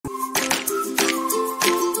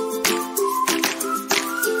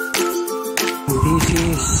This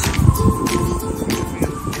is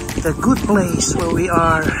the good place where we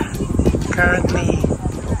are currently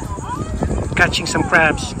catching some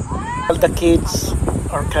crabs. While the kids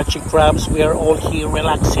are catching crabs, we are all here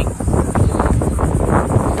relaxing.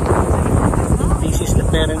 This is the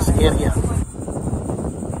parents' area.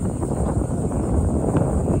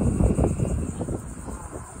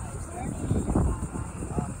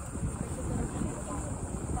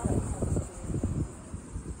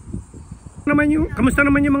 Kamusta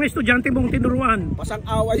naman yung mga estudyante mong tinuruan?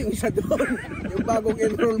 Pasang-awa yung isa doon. Yung bagong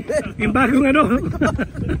enrollment. Yung bagong ano?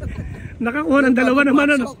 Nakakuha ng dalawa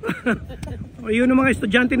naman ano. O, yun ang mga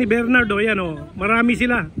estudyante ni Bernardo. Yan o. Marami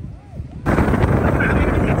sila.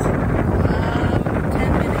 10 minutes.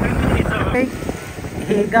 Okay.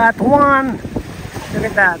 He got one. Look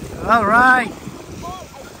at that. Alright.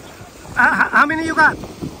 How many you got?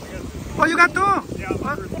 Oh, you got two?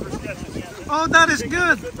 Oh, that is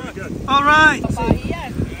good. All right.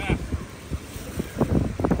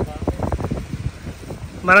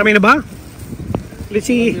 Marami na ba?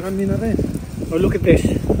 Let's see. Marami na rin. Oh, look at this.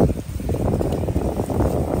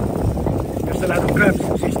 There's a lot of crabs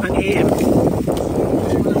since 9 a.m.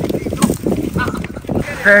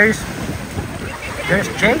 There's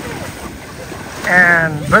Jake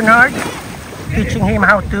and Bernard teaching him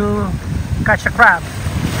how to catch a crab.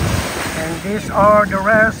 And these are the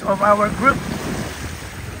rest of our group.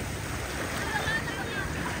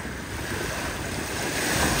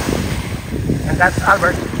 And that's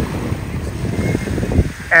Albert.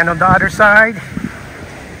 And on the other side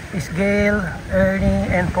is Gail, Ernie,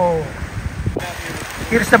 and Paul.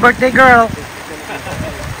 Here's the birthday girl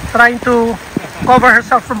trying to cover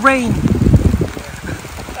herself from rain.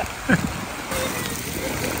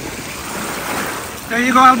 There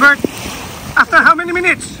you go, Albert. After how many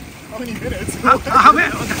minutes? How many minutes?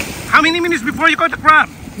 How many minutes before you caught the crab?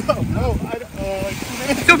 No, like 2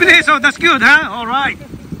 minutes. 2 minutes, oh that's good, huh? Alright.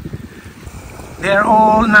 They're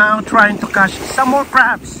all now trying to catch some more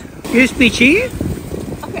crabs. Here's Peachy.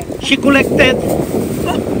 Okay. She collected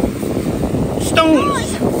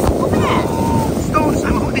stones. Stones,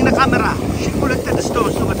 I'm holding the camera. She collected the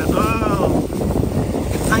stones, look at that. Oh,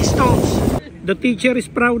 nice stones. The teacher is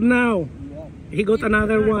proud now. He got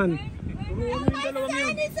another one.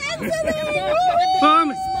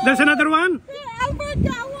 There's another one? Albert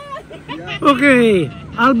got one. Okay,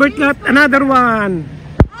 Albert got another one.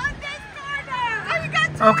 On this corner. I got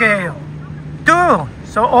two. Okay, two.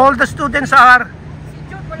 So all the students are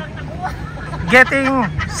getting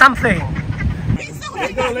something.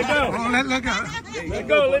 Let go, let go. Oh, let go. Let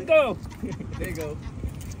go, let go. There you go.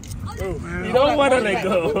 Oh, you don't want to let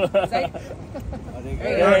go.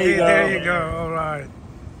 There you go. There you go. All right.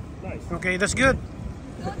 Nice. Okay, that's good.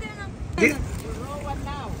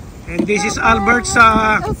 And this is Albert's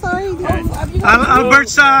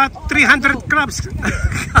Albert's 300 crabs.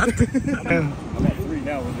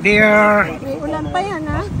 They are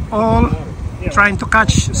all trying to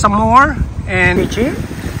catch some more, and Ichi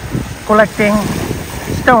collecting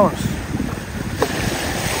stones.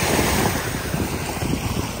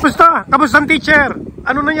 Kamusta? Kamusta ang teacher?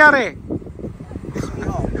 Ano nangyari?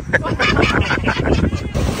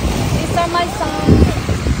 Isa my son,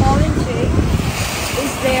 Paul and Jake,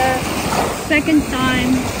 is their second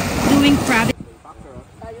time doing crabbing.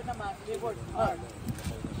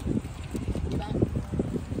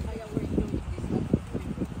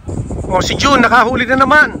 Oh, si June nakahuli na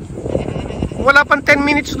naman. Wala pang 10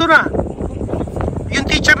 minutes doon ah. Yung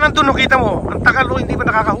teacher nandun, nakita mo, ang tagal o hindi pa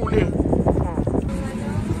nakakahuli.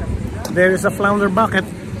 There is a flounder bucket.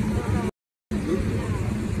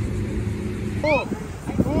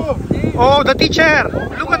 Oh, the teacher!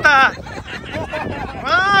 Look at that!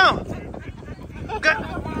 Wow!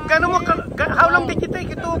 How long did it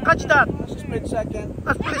take you to catch that? Split second.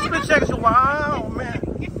 A split second. Wow, man!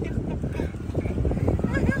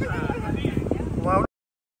 Wow!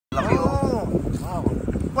 Oh. Wow.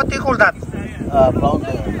 What do you call that?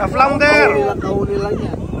 Flounder. A flounder! Kahuli lang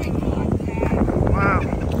yan. Wow!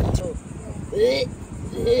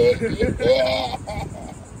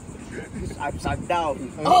 Upside down.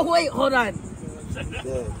 Oh wait, hold on.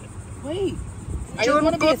 Yeah. Wait. I June don't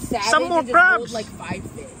want to be a got savage some more and just crabs. hold like 5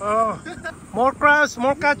 fish. Oh, more crabs,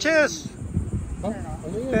 more catches.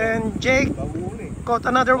 And Jake caught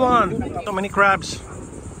another one. So many crabs.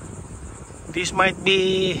 This might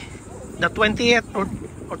be the 20th or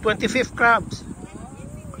 25th crabs.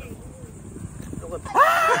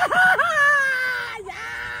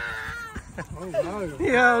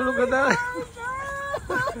 Yeah, look at that.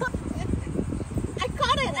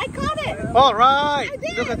 I caught it. All right,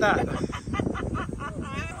 look at that.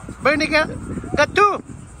 Bernie got two.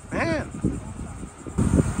 Man.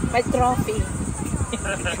 My trophy.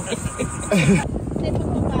 Hindi pa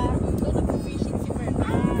ba? Doon nag-fishing si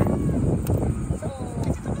Bernard. So,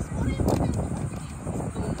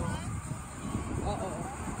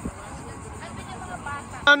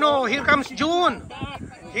 Ano, here comes June.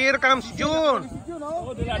 Here comes June.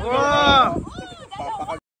 Wow.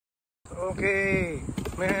 Okay,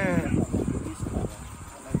 man.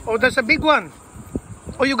 Oh, that's a big one.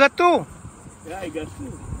 Oh, you got two. Yeah, I got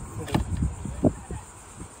two.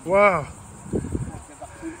 Wow.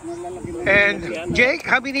 And Jake,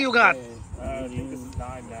 how many you got? This is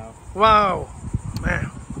 9 now. Wow, man.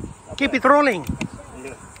 Keep it rolling.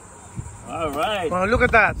 All right. Wow, look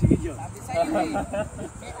at that.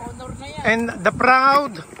 And the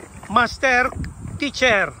proud master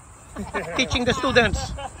teacher teaching the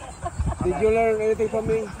students. Did you learn anything from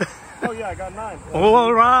me? Oh yeah, I got 9.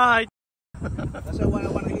 All right. That's what I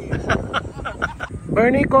want to hear.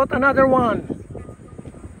 Bernie caught another one.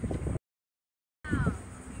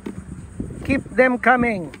 Keep them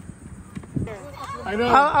coming. I know.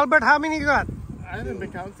 Albert, how many you got? I haven't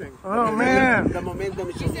been counting. Oh man. The momentum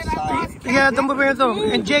is on the side. Yeah, the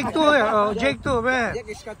momentum. And Jake too. Oh, Jake too, man. Jack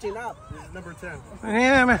is catching up. Number 10.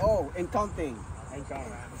 Yeah, man. Oh, and counting. I'm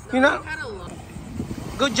counting. You know.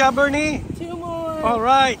 Good job, Bernie. All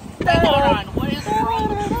right.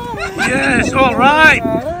 Yes, all right.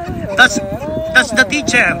 That's the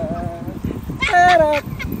teacher.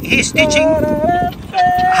 He's teaching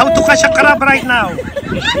how to catch a crab right now.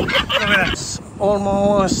 It's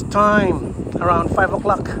almost time, around 5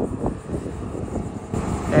 o'clock.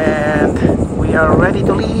 And we are ready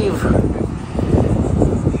to leave.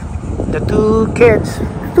 The two kids,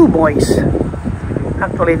 two boys,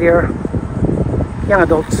 actually they're young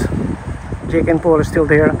adults. Jake and Paul are still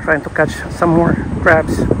there trying to catch some more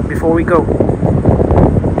crabs before we go.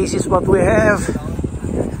 This is what we have.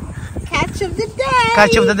 catch of the day.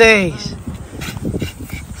 Catch of the days.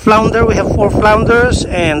 Flounder, we have 4 flounders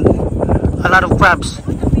and a lot of crabs.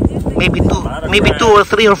 Maybe 2 or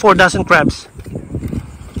 3 or 4 dozen crabs.